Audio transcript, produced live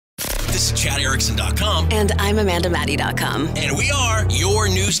This is ChadErickson.com. And I'm AmandaMadi.com. And we are your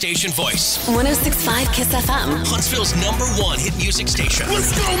new station voice. 106.5 KISS FM. Huntsville's #1 hit music station.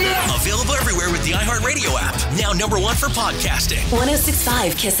 Let's go now! Available everywhere with the iHeartRadio app. Now #1 for podcasting.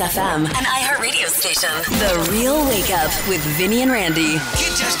 106.5 KISS FM. An iHeartRadio station. The Real Wake Up with Vinny and Randy.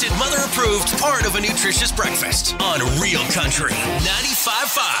 Kid tested, mother approved, part of a nutritious breakfast on Real Country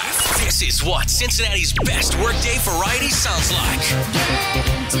 95.5. This is what Cincinnati's best workday variety sounds like.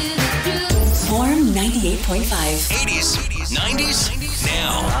 Form 98.5. 80s, 90s,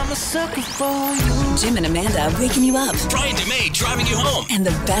 now. I'm a sucker for you. Jim and Amanda waking you up. Brian DeMay driving you home. And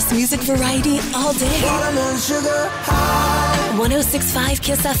the best music variety all day. Watermelon sugar high. 106.5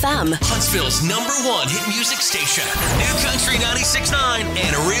 KISS FM. Huntsville's #1 hit music station. New Country 96.9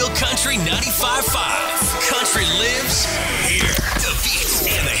 and Real Country 95.5. Country lives here. The beats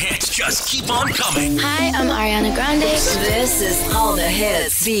and the hits just keep on coming. Hi, I'm Ariana Grande. This is all the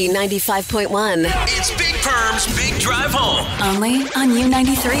hits. B95.1. It's Big Perms, Big Drive Home. Only on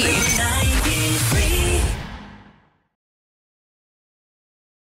U93.